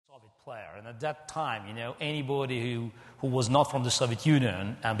player. And at that time, anybody who was not from the Soviet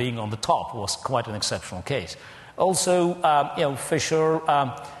Union and being on the top was quite an exceptional case. Also,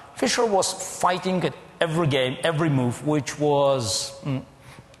 Fischer was fighting at every game, every move, which was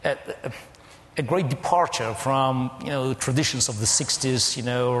a great departure from the traditions of the 60s,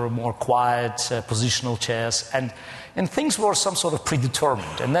 or more quiet positional chess, and things were some sort of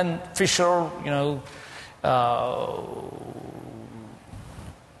predetermined. And then Fischer,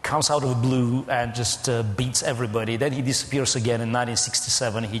 comes out of the blue and just beats everybody. Then he disappears again in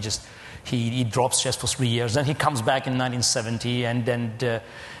 1967. He drops chess for 3 years. Then he comes back in 1970, and then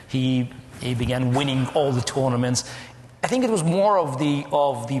he began winning all the tournaments. I think it was more of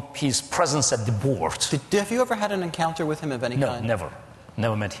his presence at the board. Have you ever had an encounter with him of any kind? No,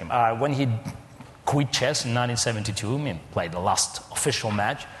 never met him. When he quit chess in 1972, played the last official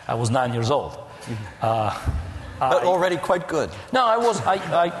match, I was 9 years old. Mm-hmm. But already quite good. No,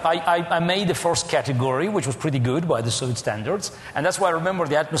 I made the first category, which was pretty good by the Soviet standards, and that's why I remember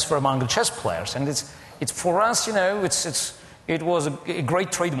the atmosphere among the chess players. And it's for us, it was a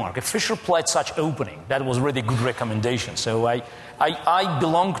great trademark. If Fischer played such opening, that was really a good recommendation. So I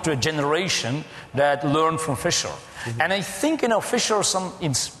belong to a generation that learned from Fischer. Mm-hmm. And I think, Fischer, as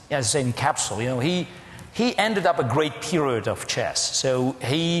I say in Capsule, he ended up a great period of chess. So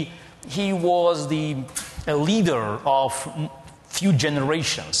he was a leader of few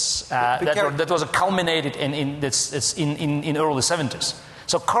generations that was culminated in early 70s.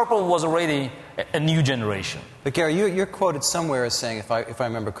 So Karpov was already a new generation. But Garry, you're quoted somewhere as saying, if I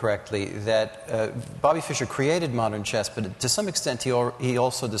remember correctly, that Bobby Fischer created modern chess, but to some extent he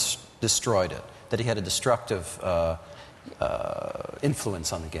also destroyed it. That he had a destructive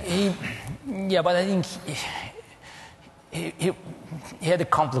influence on the game. But I think he had a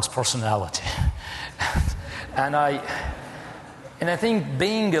complex personality, and I think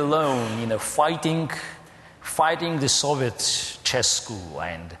being alone, fighting the Soviet chess school,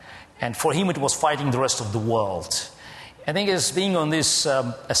 and for him it was fighting the rest of the world. I think as being on this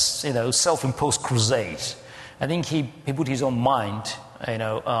self-imposed crusade, I think he put his own mind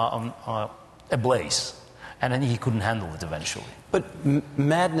ablaze, and I think he couldn't handle it eventually. But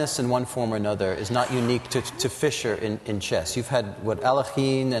madness in one form or another is not unique to Fischer in chess. You've had,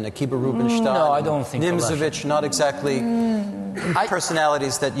 Alekhin and Akiba Rubinstein. No, I don't think Nimzovich, not exactly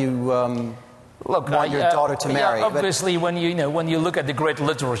personalities that you want your daughter to marry. Yeah, obviously, when you look at the great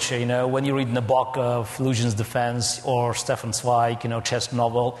literature, when you read Nabokov, Lucian's Defense, or Stefan Zweig, chess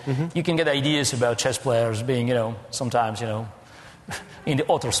novel, mm-hmm. you can get ideas about chess players being, sometimes, in the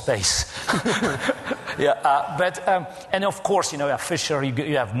outer space. And of course, Fischer,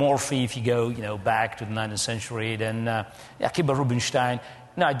 you have Morphy if you go, back to the 19th century, then Akiba Rubinstein.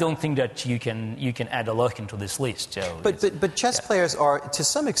 No, I don't think that you can add Alekhin to this list. So but chess players are, to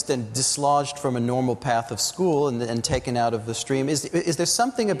some extent, dislodged from a normal path of school and taken out of the stream. Is there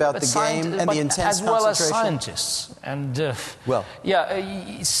something about the game and the intense as well concentration? As scientists, and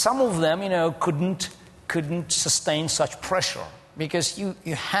some of them, couldn't sustain such pressure. Because you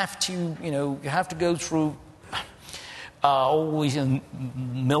have to go through always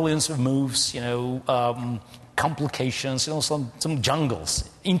millions of moves, complications, some jungles,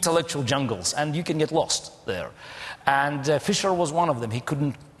 intellectual jungles, and you can get lost there. And Fischer was one of them.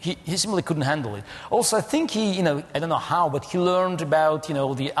 He simply couldn't handle it. Also, I think I don't know how, but he learned about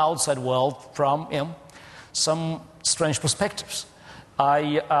the outside world from some strange perspectives.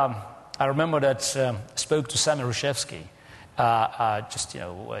 I remember that I spoke to Sammy Reshevsky.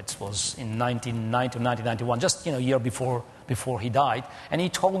 It was in 1990 or 1991, just a year before he died, and he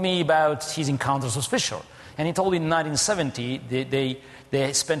told me about his encounters with Fischer. And he told me in 1970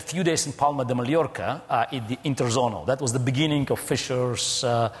 they spent a few days in Palma de Mallorca in the Interzonal. That was the beginning of Fischer's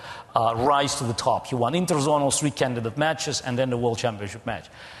rise to the top. He won Interzonal, 3 candidate matches, and then the World Championship match.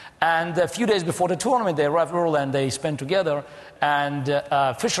 And a few days before the tournament, they arrived early and they spent together. And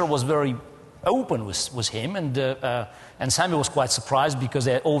Fischer was very open with him, and Sammy was quite surprised because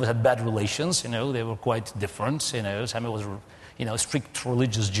they always had bad relations. They were quite different. Sammy was a strict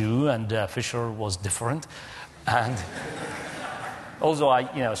religious Jew, and Fischer was different. And although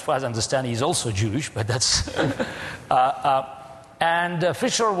as far as I understand, he's also Jewish, but that's. And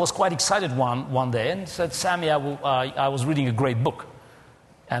Fischer was quite excited one day and said, "Sammy, I was reading a great book."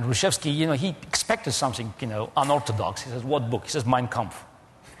 And Reshevsky, he expected something, unorthodox. He says, "What book?" He says, "Mein Kampf."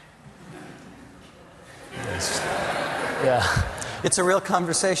 Yes. Yeah. It's a real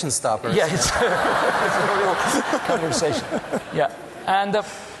conversation stopper. Yeah, it's a real conversation. Yeah. And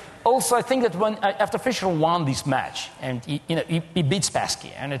also, I think that after Fischer won this match, and he beat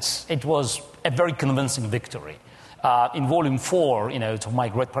Spassky, and it was a very convincing victory. in volume 4, to my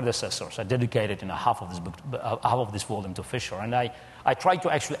great predecessors, I dedicated half of this book, half of this volume to Fischer, and I tried to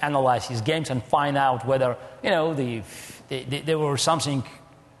actually analyze his games and find out whether there were something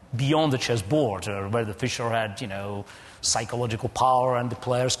beyond the chessboard, or whether Fischer had psychological power and the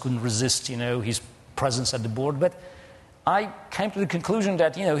players couldn't resist his presence at the board. But I came to the conclusion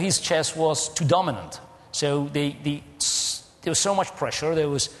that his chess was too dominant. So there was so much pressure, there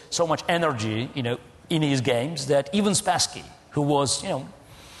was so much energy, in his games that even Spassky, who was,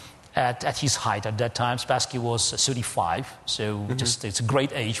 at his height at that time, Spassky was 35, so it's a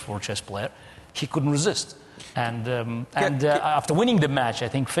great age for a chess player. He couldn't resist, and after winning the match, I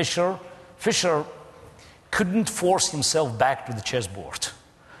think Fischer couldn't force himself back to the chessboard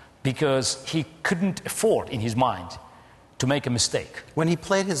because he couldn't afford, in his mind, to make a mistake. When he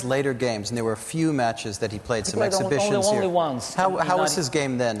played his later games, and there were a few matches that he played some exhibitions only once. How was his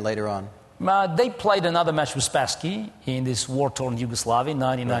game then, later on? They played another match with Spassky in this war-torn Yugoslavia in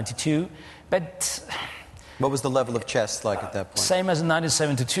 1992, but... What was the level of chess like at that point? Same as in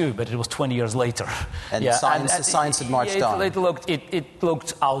 1972, but it was 20 years later. And science had marched on. It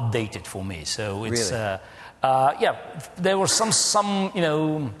looked outdated for me, so it's... Really? There were some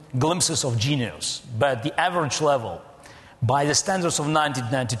glimpses of genius, but the average level, by the standards of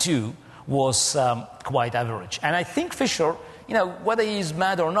 1992, was quite average. And I think Fischer, whether he's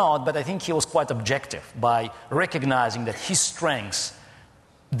mad or not, but I think he was quite objective by recognizing that his strengths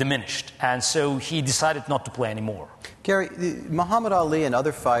diminished, and so he decided not to play anymore. Garry, Muhammad Ali and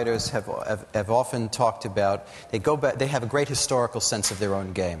other fighters have often talked about, they have a great historical sense of their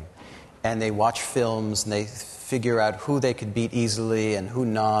own game, and they watch films and they figure out who they could beat easily and who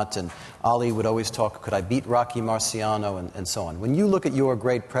not, and Ali would always talk, could I beat Rocky Marciano, and so on. When you look at your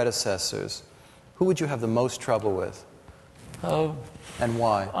great predecessors, who would you have the most trouble with? And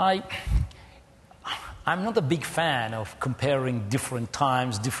why? I'm not a big fan of comparing different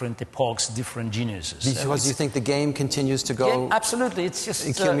times, different epochs, different geniuses. Because you think the game continues to go... Yeah, absolutely. It's just...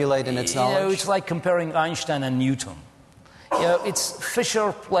 accumulate in its knowledge? It's like comparing Einstein and Newton.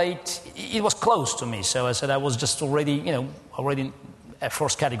 Fischer played... It was close to me, so I said I was just already a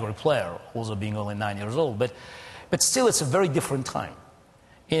first category player, also being only 9 years old. But still, it's a very different time.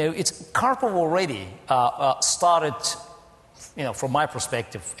 Karpov already started, from my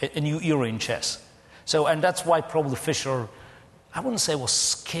perspective, a new era in chess. So, and that's why probably Fischer, I wouldn't say was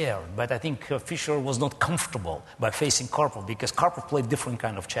scared, but I think Fischer was not comfortable by facing Karpov because Karpov played different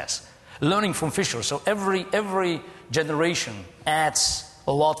kind of chess. Learning from Fischer, so every generation adds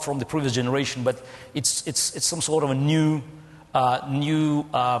a lot from the previous generation, but it's some sort of a new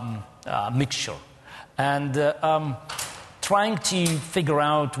mixture. And trying to figure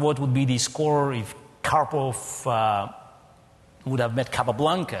out what would be the score if Karpov would have met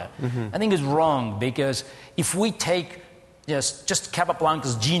Capablanca, I think is wrong, because if we take just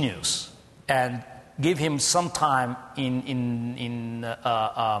Capablanca's genius and give him some time in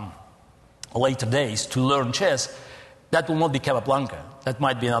later days to learn chess, that will not be Capablanca. That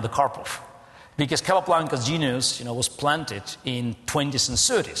might be another Karpov. Because Capablanca's genius was planted in 20s and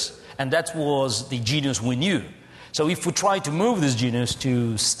 30s, and that was the genius we knew. So if we try to move this genius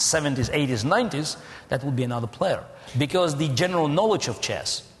to 70s, 80s, 90s, that would be another player. Because the general knowledge of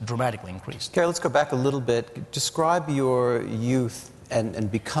chess dramatically increased. Garry, let's go back a little bit. Describe your youth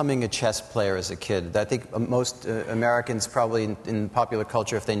and becoming a chess player as a kid. I think most Americans probably in popular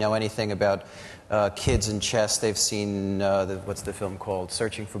culture, if they know anything about kids in chess, they've seen, what's the film called?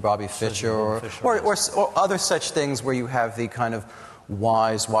 Searching for Bobby Fischer, or other such things where you have the kind of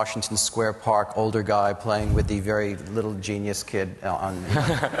wise Washington Square Park older guy playing with the very little genius kid on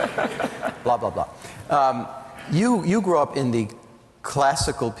blah, blah, blah. You grew up in the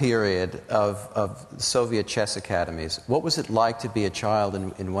classical period of Soviet chess academies. What was it like to be a child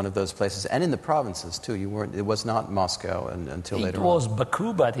in one of those places, and in the provinces too? It was not Moscow until later on. It was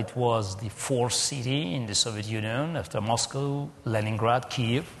Baku, but it was the fourth city in the Soviet Union after Moscow, Leningrad,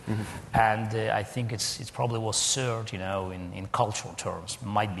 Kiev, and I think it probably was third, in cultural terms,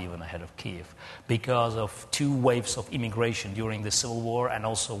 might be even ahead of Kiev, because of two waves of immigration during the Civil War and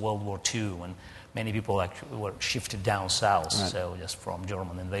also World War II, when many people actually were shifted down south, right. So just from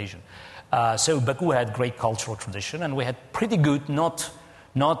German invasion. So Baku had great cultural tradition, and we had pretty good, not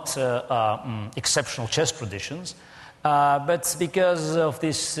exceptional chess traditions, but because of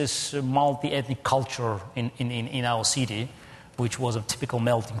this multi-ethnic culture in our city, which was a typical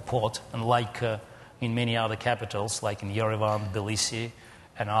melting pot, and like in many other capitals, like in Yerevan, Tbilisi,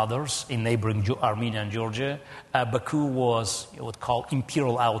 and others in neighboring Armenia and Georgia, Baku was what would call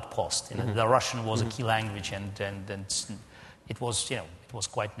imperial outpost. The Russian was a key language, and it was it was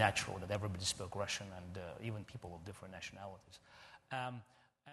quite natural that everybody spoke Russian, and even people of different nationalities.